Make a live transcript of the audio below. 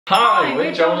Hi,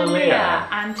 we're Joel Lia.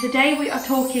 And today we are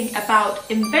talking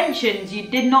about inventions you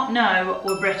did not know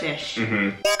were British.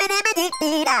 Now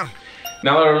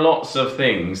there are lots of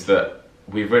things that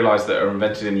we've realised that are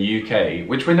invented in the UK,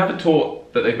 which we're never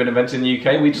taught that they've been invented in the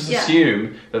UK. We just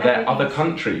assume that they're other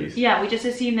countries. Yeah, we just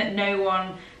assume that no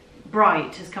one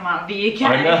bright has come out of the UK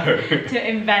I know. to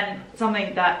invent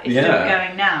something that is still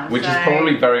going now. Which is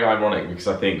probably very ironic because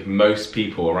I think most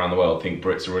people around the world think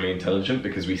Brits are really intelligent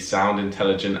because we sound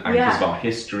intelligent and because of our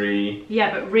history.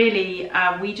 Yeah, but really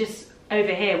we just,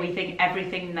 over here, we think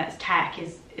everything that's tech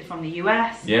is from the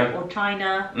US or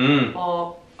China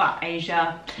or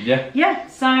Asia. Yeah,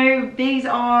 so these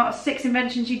are 6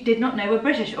 inventions you did not know were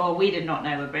British, or we did not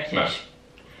know were British. No.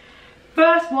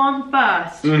 First one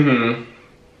first.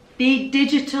 The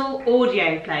digital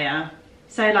audio player.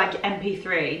 So like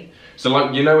MP3. So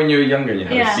like, you know when you were younger and you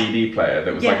had a CD player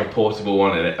that was like a portable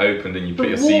one and it opened and you put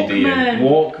your CD in?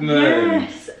 Walkman!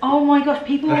 Yes! Oh my gosh,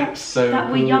 people so that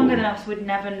were younger than us would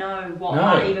never know what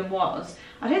that even was.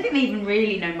 I don't think they even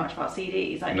really know much about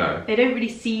CDs. Like, they don't really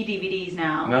see DVDs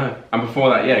now. No. And before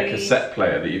that, cassette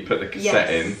player that you put the cassette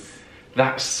in.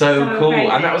 That's so cool. Crazy.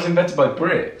 And that was invented by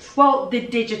Brits. Well, the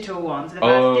digital ones, the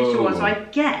first digital ones. So I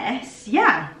guess,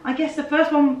 I guess the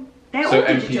first one, they're all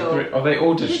digital. MP3, are they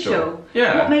all digital?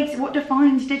 Yeah. What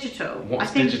defines digital?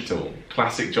 What's digital?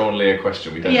 Classic Joel Lia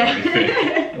question. We don't know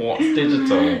anything. What's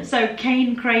digital? So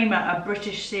Kane Kramer, a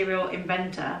British serial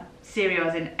inventor, serial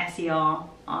as in S-E-R.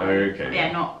 Okay.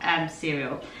 Yeah, not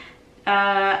cereal.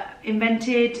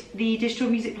 Invented the digital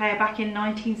music player back in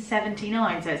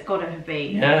 1979, so it's got to have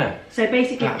been. Yeah. So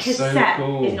basically, cassette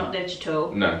is not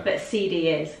digital, but CD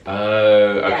is.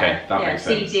 Oh, okay, that makes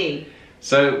sense. CD.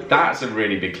 So that's a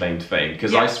really big claim to fame,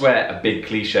 because I swear a big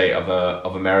cliche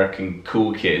of American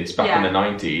cool kids back in the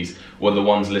 90s were the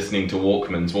ones listening to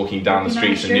Walkmans walking down the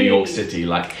streets of New York City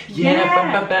like,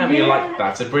 bam, bam, bam. You're like,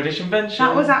 that's a British invention.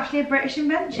 That was actually a British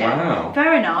invention. Wow.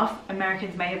 Fair enough,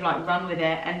 Americans may have like run with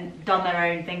it and done their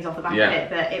own things off the back of it,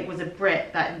 but it was a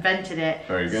Brit that invented it.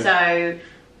 Very good. So,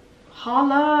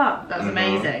 holla, that's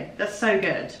amazing. That's so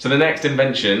good. So the next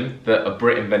invention that a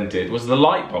Brit invented was the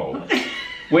light bulb.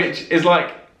 Which is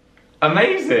like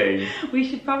amazing. We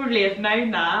should probably have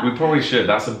known that. We probably should.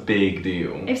 That's a big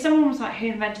deal. If someone was like, who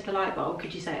invented the light bulb,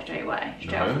 could you say it straight away?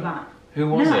 Straight off the bat. Who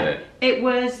was it? It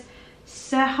was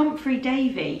Sir Humphrey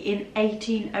Davy in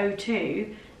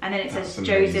 1802. And then it says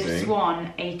Joseph Swan,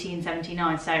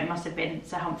 1879. So it must have been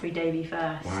Sir Humphrey Davy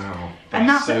first. Wow. And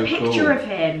that's a picture of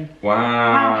him.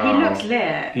 Wow. He looks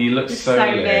lit. He looks so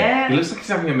lit. He looks like he's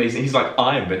having amazing. He's like,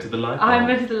 I invented the light bulb. I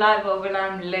invented the light bulb and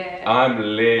I'm lit. I'm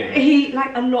lit.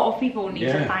 Like a lot of people need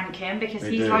to thank him because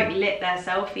he's like lit their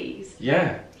selfies.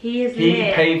 Yeah. He is lit.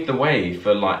 He paved the way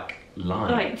for like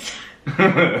light.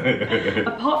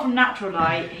 Apart from natural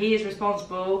light, he is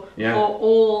responsible for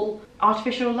all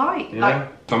artificial light.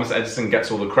 Like, Thomas Edison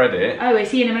gets all the credit. Oh, is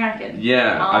he an American?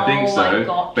 Yeah, I think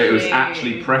so. But it was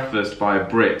actually prefaced by a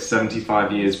Brit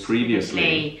 75 years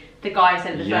previously. The guy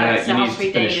said the first. You need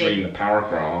to finish reading the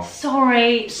paragraph.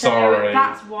 Sorry. So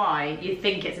that's why you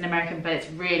think it's an American, but it's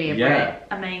really a Brit.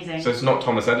 Amazing. So it's not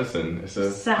Thomas Edison. It's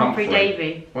a Sir Humphrey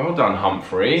Davy. Well done,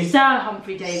 Humphrey. Sir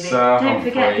Humphrey Davy. Don't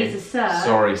forget, he's a sir.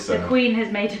 Sorry, sir. The Queen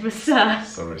has made him a sir.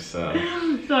 Sorry, sir.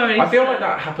 Sorry. I feel like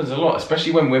that happens a lot,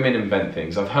 especially when women invent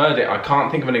things. I've heard it. I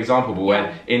can't think of an example, but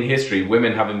when in history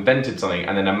women have invented something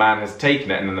and then a man has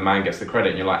taken it and then the man gets the credit,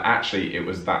 and you're like, actually, it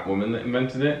was that woman that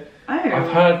invented it. Oh.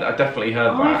 I definitely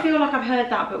heard that. I feel like I've heard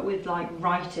that, but with like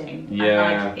writing. Yeah.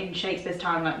 And like in Shakespeare's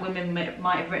time, like women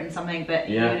might have written something, but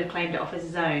he would have claimed it off as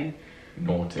his own.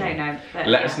 Naughty. Don't know. But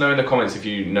Let us know in the comments if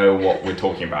you know what we're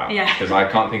talking about. Because I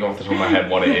can't think off the top of my head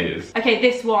what it is. Okay,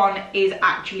 this one is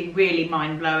actually really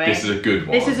mind-blowing. This is a good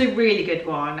one. This is a really good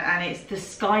one, and it's the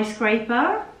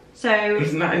skyscraper. So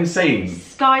isn't that insane?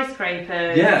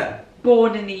 Skyscrapers. Yeah.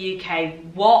 Born in the UK.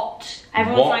 What?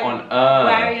 Everyone's like, on earth?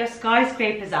 Where are your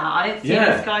skyscrapers at? I didn't see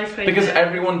the skyscrapers. Because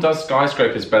everyone does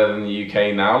skyscrapers better than the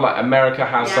UK now. Like America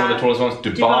has some of the tallest ones.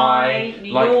 Dubai,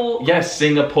 New York.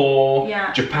 Singapore,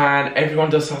 Japan.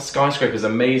 Everyone does skyscrapers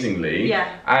amazingly.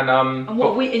 Yeah.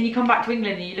 And you come back to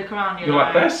England and you look around and you're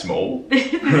like, they're small. They're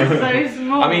so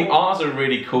small. I mean, ours are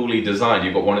really coolly designed.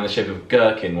 You've got one in the shape of a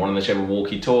gherkin, one in the shape of a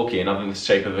walkie-talkie, another in the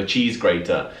shape of a cheese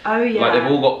grater. Oh yeah. Like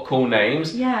they've all got cool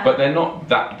names. Yeah. But they're not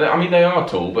that. I mean, they are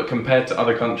tall, but compared to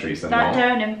other countries, they're not. That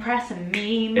don't impress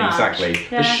me much. Exactly.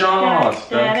 The Shard.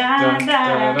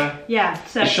 Yeah.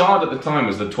 So the Shard at the time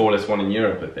was the tallest one in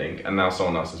Europe, I think, and now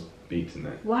someone else has beaten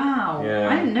it. Wow. Yeah.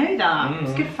 I didn't know that.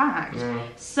 It's a good fact. Yeah.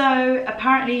 So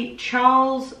apparently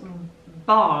Charles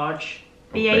Beige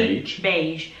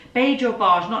Bajor,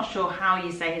 not sure how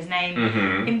you say his name,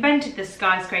 invented the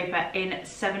skyscraper in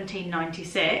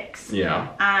 1796. Yeah.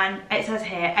 And it says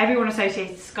here, everyone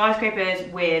associates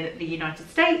skyscrapers with the United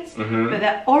States, but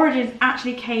their origins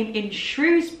actually came in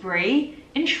Shrewsbury,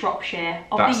 in Shropshire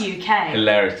of the UK.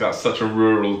 Hilarious, that's such a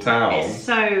rural town. It's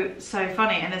so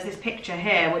funny, and there's this picture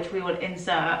here which we will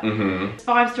insert. This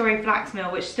 5-story flax mill,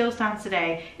 which still stands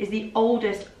today, is the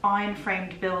oldest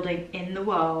iron-framed building in the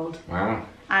world. Wow.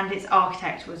 And its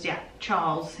architect was,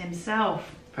 Charles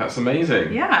himself. That's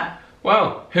amazing. Yeah.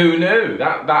 Well, who knew?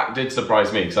 That did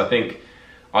surprise me, because I think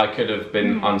I could have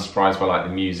been unsurprised by like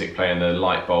the music playing, the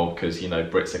light bulb, because, you know,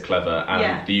 Brits are clever,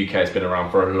 and the UK has been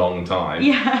around for a long time.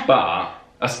 Yeah. But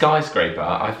a skyscraper,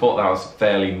 I thought that was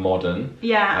fairly modern.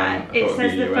 Yeah, it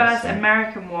says the first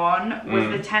American one was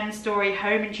the 10-story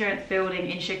home insurance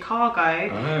building in Chicago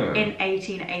in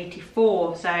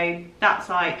 1884. So that's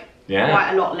like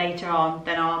quite a lot later on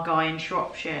than our guy in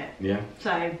Shropshire. Yeah.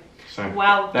 So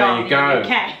well there done, you go.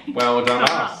 UK. Well done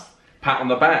us. Pat on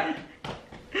the back.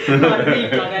 Like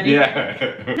we've done anyway.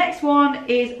 Yeah. Next one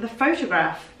is the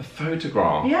photograph. The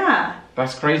photograph? Yeah.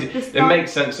 That's crazy. It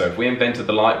makes sense though. If we invented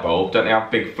the light bulb, don't they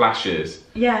have big flashes?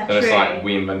 Yeah, then true. It's like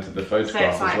we invented the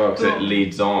photograph as well, because it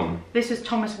leads on. This was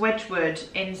Thomas Wedgwood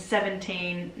in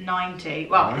 1790.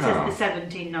 Well, this is the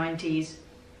 1790s.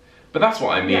 But that's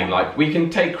what I mean. Like, we can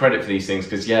take credit for these things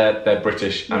because they're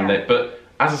British, and but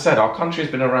as I said, our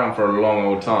country's been around for a long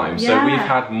old time, so we've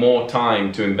had more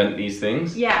time to invent these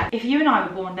things. Yeah, if you and I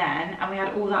were born then and we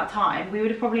had all that time, we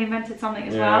would have probably invented something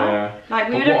as well. Like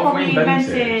we would have probably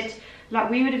invented,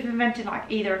 like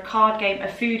either a card game,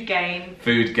 a food game.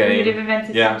 We would have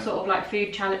invented some sort of like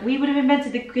food challenge. We would have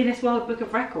invented the Guinness World Book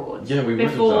of Records. Yeah, we would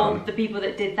have done. Before the people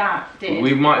that did that did.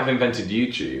 We might have invented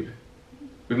YouTube.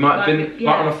 We might have been,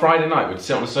 like on a Friday night, we'd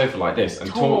sit on a sofa like this and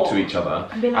talk to each other,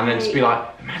 and then just be like,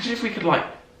 imagine if we could like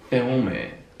film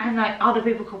it. And like other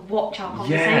people could watch our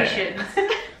conversations.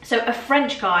 So a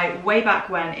French guy way back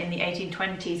when in the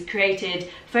 1820s created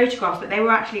photographs, but they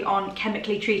were actually on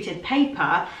chemically treated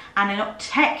paper, and they're not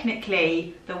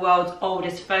technically the world's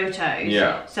oldest photos.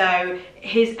 Yeah. So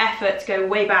his efforts go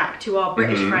way back to our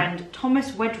British friend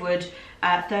Thomas Wedgwood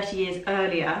 30 years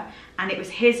earlier, and it was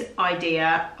his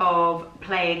idea of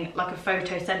playing like a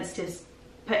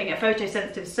putting a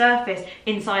photosensitive surface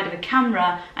inside of a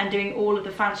camera and doing all of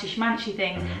the fancy schmancy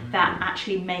things that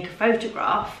actually make a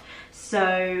photograph.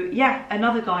 So yeah,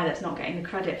 another guy that's not getting the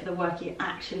credit for the work he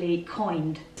actually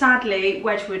coined. Sadly,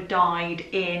 Wedgwood died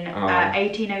in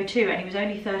 1802, and he was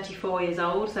only 34 years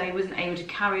old, so he wasn't able to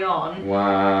carry on.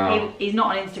 Wow. He's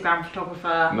not an Instagram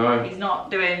photographer. No. He's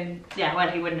not doing, he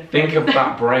wouldn't have. Think of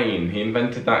that brain. He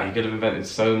invented that. He could have invented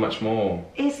so much more.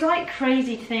 It's like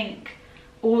crazy to think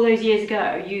all those years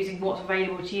ago, using what's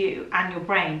available to you and your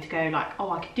brain to go like,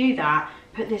 oh, I could do that,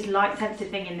 put this light sensitive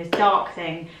thing in this dark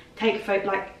thing, take a photo,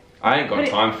 like, I ain't got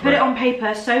time for it. Put it on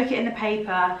paper, soak it in the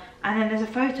paper, and then there's a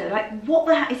photo. Like, what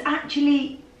the heck? It's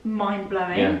actually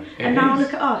mind-blowing. Yeah, and now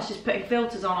look at us, just putting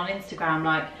filters on Instagram,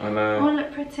 like, I know. Oh,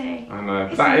 look pretty. I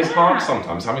know. That is hard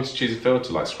sometimes, having to choose a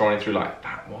filter, like scrolling through like,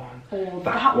 that one, or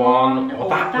that one, or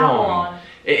that one.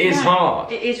 It is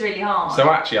hard. It is really hard.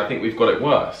 So actually, I think we've got it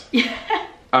worse. Yeah.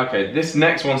 Okay, this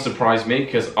next one surprised me,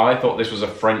 because I thought this was a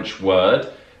French word,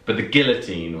 but the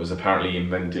guillotine was apparently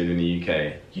invented in the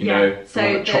UK. You know, so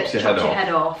that chops your head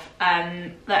off.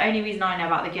 The only reason I know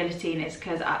about the guillotine is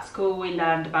because at school we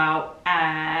learned about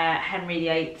Henry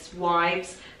VIII's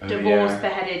wives. Divorced,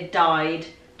 beheaded, died.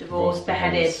 Divorced,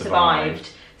 beheaded,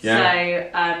 survived.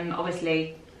 Yeah. So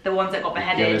obviously the ones that got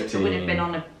beheaded would have been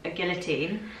on a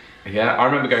guillotine. Yeah, I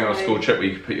remember going on a school trip where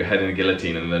you could put your head in a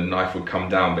guillotine and the knife would come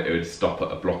down, but it would stop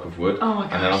at a block of wood. Oh my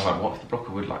gosh. And then I was like, what if the block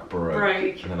of wood like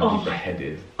broke? And then I'd be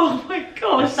beheaded. Oh my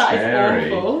gosh, that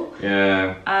is awful.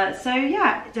 Yeah. So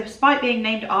yeah, despite being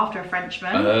named after a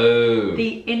Frenchman,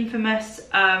 the infamous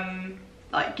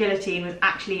guillotine was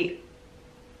actually...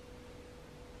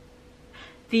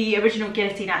 The original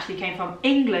guillotine actually came from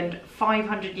England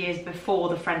 500 years before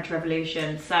the French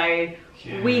Revolution, so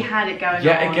we had it going on.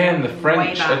 Yet again, the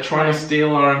French are trying to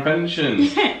steal our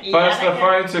inventions. First the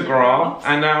photograph,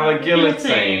 and now the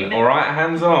guillotine. Alright,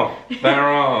 hands off. They're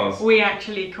ours. We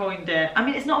actually coined it. I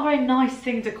mean, it's not a very nice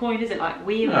thing to coin, is it? Like,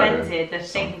 we invented the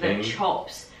thing that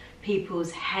chops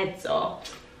people's heads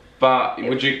off. But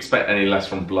would you expect any less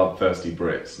from bloodthirsty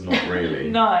Brits? Not really.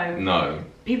 No. No.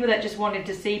 People that just wanted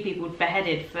to see people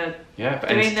beheaded for for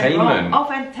entertainment. Oh,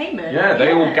 for entertainment. Yeah,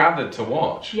 they all gathered to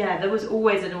watch. Yeah, there was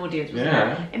always an audience. Wasn't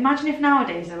there? Imagine if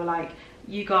nowadays they were like,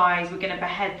 you guys, we're going to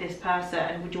behead this person,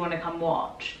 and would you want to come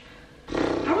watch?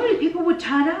 Probably people would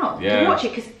turn out to watch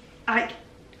it, because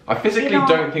I physically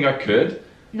don't think I could.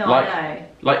 No, like, I know.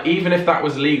 Like, even if that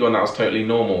was legal and that was totally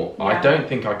normal, I don't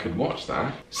think I could watch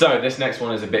that. So this next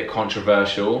one is a bit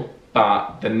controversial,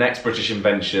 but the next British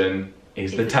invention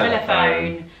is the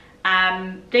telephone.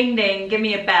 Ding ding, give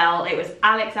me a bell. It was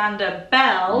Alexander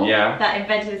Bell that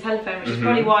invented the telephone, which is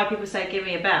probably why people say give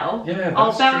me a bell. Yeah, that's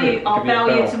I'll bell true. you. I'll bell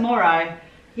you tomorrow.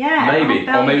 Yeah, maybe,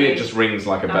 or maybe it just rings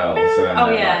like a bell. So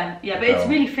then but it's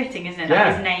really fitting, isn't it?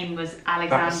 That his name was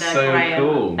Alexander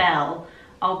Graham Bell.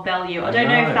 I'll bell you. I don't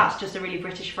know if that's just a really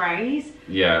British phrase.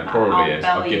 Yeah, probably is.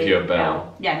 I'll give you a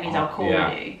bell. Yeah, it means I'll call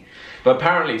you. But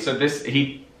apparently, so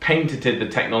he patented the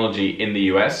technology in the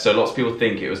US, so lots of people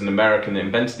think it was an American that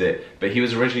invented it, but he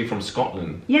was originally from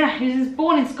Scotland. Yeah, he was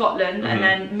born in Scotland and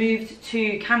then moved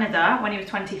to Canada when he was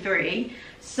 23.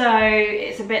 So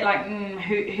it's a bit like,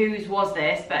 whose was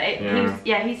this? But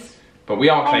he's but we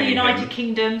are claiming the United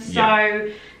Kingdom, so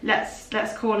let's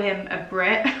call him a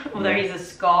Brit, although he's a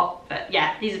Scot. But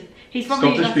yeah, he's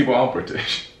probably Scottish people are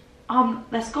British.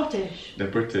 They're Scottish. They're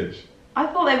British. I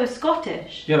thought they were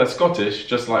Scottish. Yeah, they're Scottish,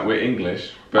 just like we're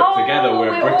English, but together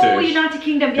we're British. All United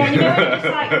Kingdom.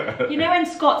 Yeah, you know when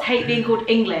Scots hate being called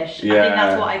English. Yeah. I think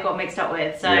that's what I got mixed up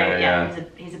with. So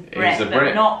he's a Brit,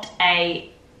 but not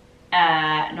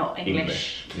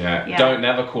English. Yeah. Don't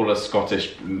never call a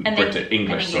Scottish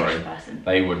English person.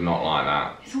 They would not like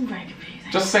that. It's all very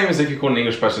confusing. Just the same as if you call an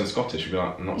English person Scottish, you'd be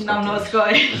like, not Scottish. No, I'm not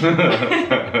Scottish.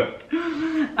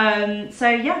 So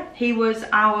yeah, he was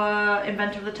our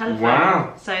inventor of the telephone.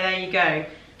 Wow. So there you go.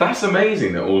 That's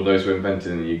amazing that all of those were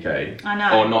invented in the UK. I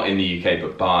know. Or not in the UK,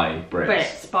 but by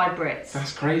Brits. By Brits.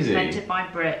 That's crazy. Invented by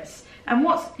Brits. And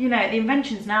what's, the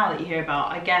inventions now that you hear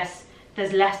about, I guess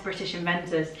there's less British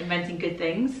inventors inventing good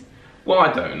things. Well,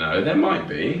 I don't know. There might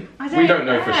be. We don't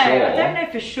know for sure. I don't know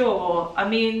for sure. I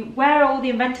mean, where are all the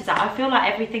inventors at? I feel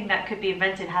like everything that could be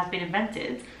invented has been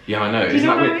invented. Yeah, I know. Do you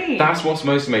know what I mean? That's what's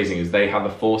most amazing, is they have the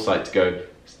foresight to go,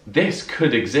 this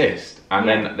could exist, and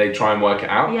then they try and work it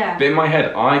out. Yeah. But in my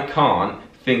head, I can't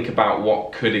think about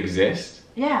what could exist.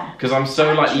 Yeah. Because I'm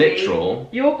so literal.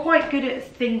 You're quite good at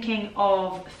thinking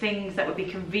of things that would be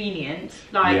convenient.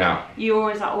 Like you're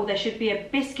always like, oh, there should be a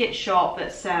biscuit shop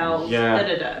that sells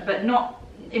but not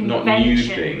inventions. Not new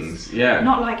things. Yeah.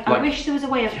 Not like I wish there was a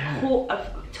way of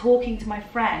talking to my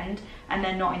friend and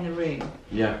they're not in the room.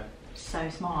 Yeah. So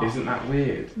smart. Isn't that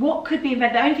weird? What could be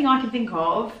invented? The only thing I can think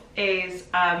of is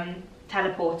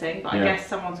teleporting, but I guess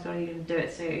someone's going to do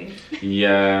it soon.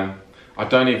 Yeah. I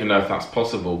don't even know if that's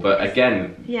possible, but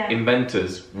again,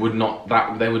 inventors would not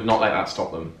let that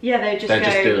stop them. Yeah, they'd just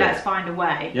go, let's find a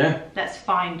way. Yeah. Let's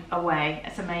find a way.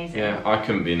 It's amazing. Yeah, I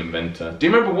couldn't be an inventor. Do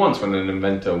you remember once when an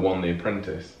inventor won The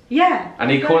Apprentice? Yeah. And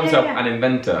he called himself an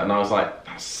inventor, and I was like,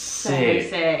 that's sick. So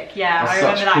sick. Yeah, that's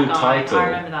I remember that cool guy. Title. I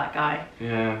remember that guy.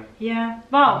 Yeah. Yeah.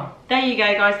 Well, there you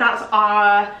go, guys. That's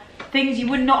our things you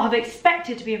would not have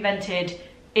expected to be invented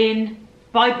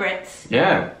by Brits.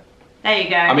 Yeah. There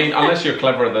you go. I mean, unless you're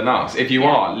cleverer than us. If you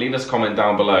are, leave us a comment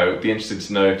down below. Be interested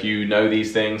to know if you know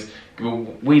these things.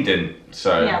 We didn't,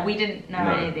 so... Yeah, we didn't know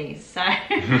any of these, so...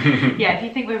 yeah, if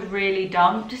you think we're really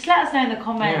dumb, just let us know in the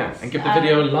comments. Yeah, and give the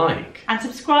video a like. And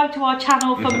subscribe to our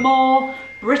channel for more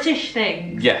British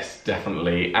things. Yes,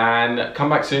 definitely. And come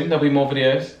back soon, there'll be more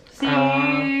videos. See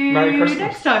you Merry Christmas.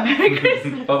 next time. Merry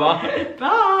Christmas. Bye-bye.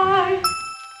 Bye.